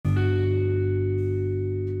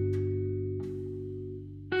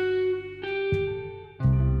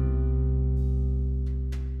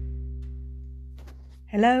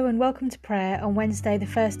Hello and welcome to prayer on Wednesday the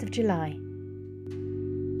 1st of July.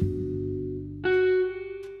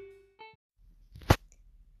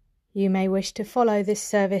 You may wish to follow this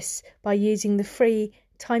service by using the free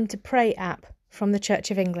Time to Pray app from the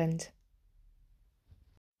Church of England.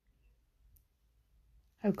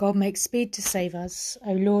 O God, make speed to save us.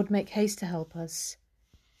 O Lord, make haste to help us.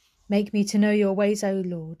 Make me to know your ways, O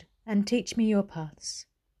Lord, and teach me your paths.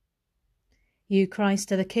 You,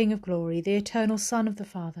 Christ, are the King of glory, the eternal Son of the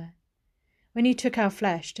Father. When you took our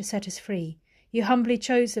flesh to set us free, you humbly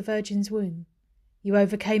chose the Virgin's womb. You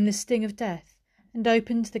overcame the sting of death and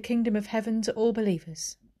opened the kingdom of heaven to all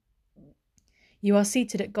believers. You are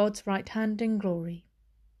seated at God's right hand in glory.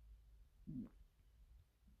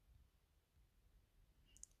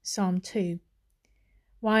 Psalm 2.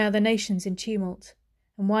 Why are the nations in tumult,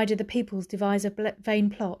 and why do the peoples devise a vain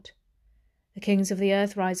plot? The kings of the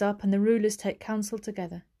earth rise up, and the rulers take counsel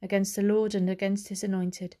together against the Lord and against his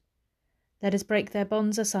anointed. Let us break their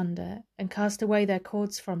bonds asunder, and cast away their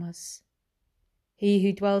cords from us. He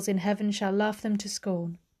who dwells in heaven shall laugh them to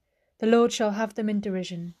scorn. The Lord shall have them in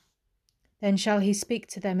derision. Then shall he speak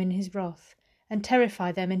to them in his wrath, and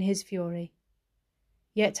terrify them in his fury.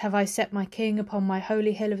 Yet have I set my king upon my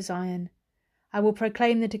holy hill of Zion. I will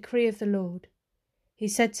proclaim the decree of the Lord. He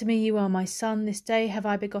said to me, You are my son, this day have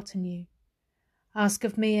I begotten you. Ask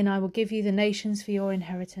of me, and I will give you the nations for your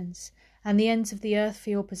inheritance, and the ends of the earth for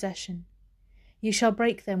your possession. You shall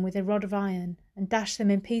break them with a rod of iron, and dash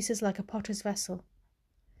them in pieces like a potter's vessel.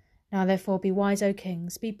 Now therefore be wise, O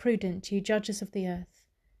kings, be prudent, you judges of the earth.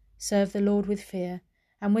 Serve the Lord with fear,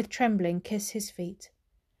 and with trembling kiss his feet,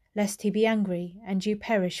 lest he be angry, and you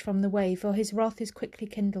perish from the way, for his wrath is quickly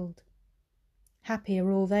kindled. Happy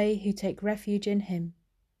are all they who take refuge in him.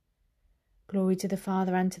 Glory to the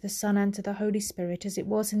Father, and to the Son, and to the Holy Spirit, as it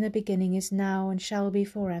was in the beginning, is now, and shall be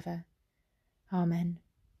forever. Amen.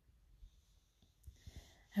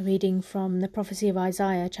 A reading from the prophecy of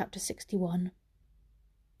Isaiah, chapter 61.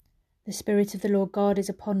 The Spirit of the Lord God is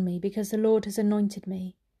upon me, because the Lord has anointed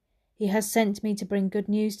me. He has sent me to bring good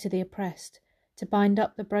news to the oppressed, to bind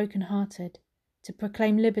up the broken-hearted, to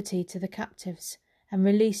proclaim liberty to the captives, and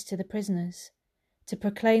release to the prisoners, to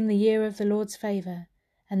proclaim the year of the Lord's favour,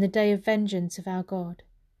 and the day of vengeance of our God,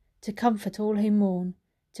 to comfort all who mourn,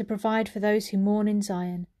 to provide for those who mourn in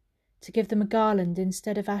Zion, to give them a garland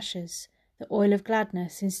instead of ashes, the oil of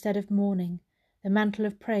gladness instead of mourning, the mantle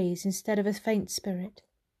of praise instead of a faint spirit.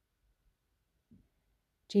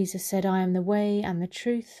 Jesus said, I am the way and the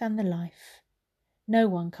truth and the life. No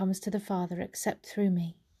one comes to the Father except through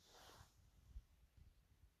me.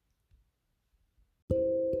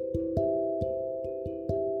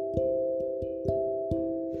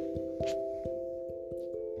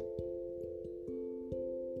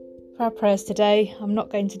 For our prayers today, I'm not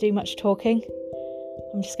going to do much talking.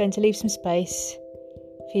 I'm just going to leave some space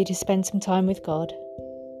for you to spend some time with God.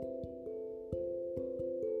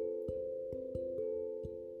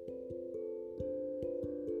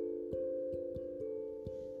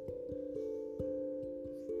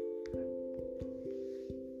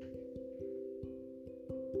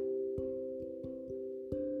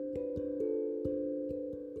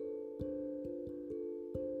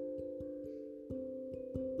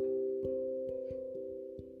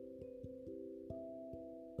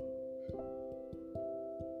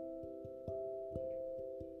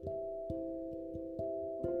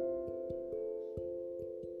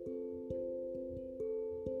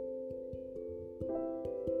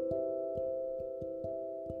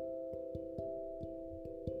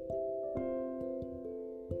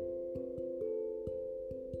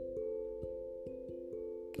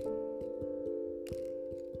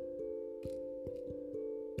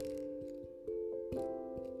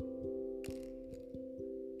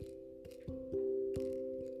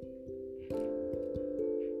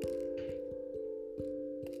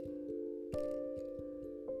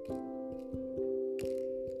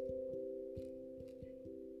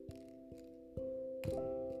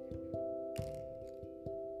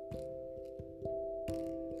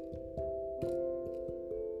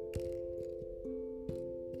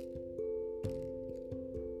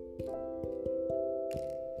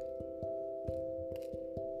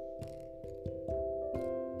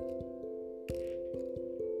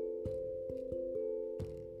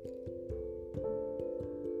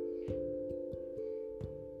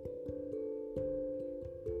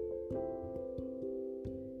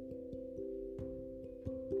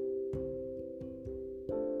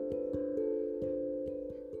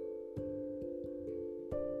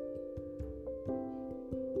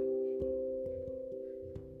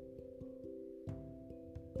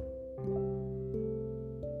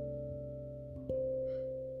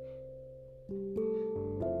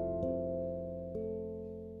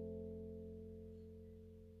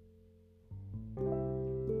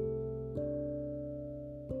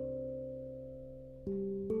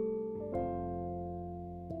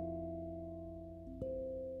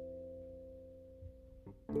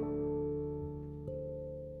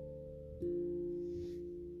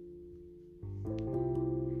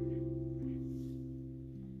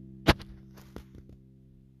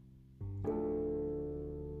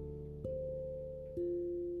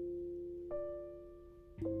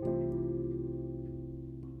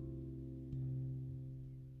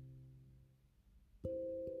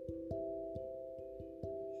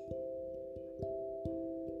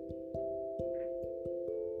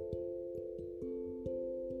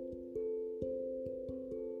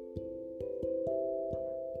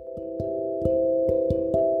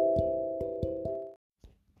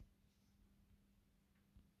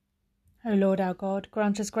 Lord our God,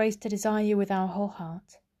 grant us grace to desire you with our whole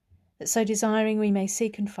heart, that so desiring we may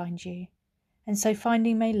seek and find you, and so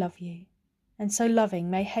finding may love you, and so loving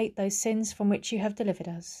may hate those sins from which you have delivered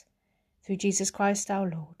us, through Jesus Christ our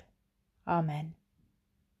Lord. Amen.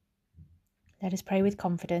 Let us pray with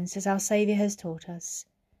confidence as our Saviour has taught us.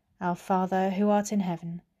 Our Father, who art in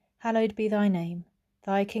heaven, hallowed be thy name.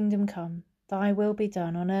 Thy kingdom come, thy will be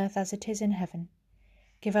done on earth as it is in heaven.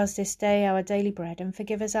 Give us this day our daily bread, and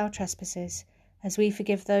forgive us our trespasses, as we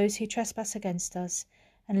forgive those who trespass against us.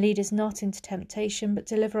 And lead us not into temptation, but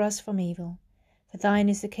deliver us from evil. For thine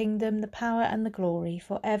is the kingdom, the power, and the glory,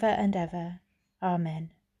 for ever and ever.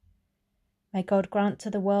 Amen. May God grant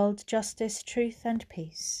to the world justice, truth, and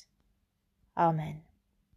peace. Amen.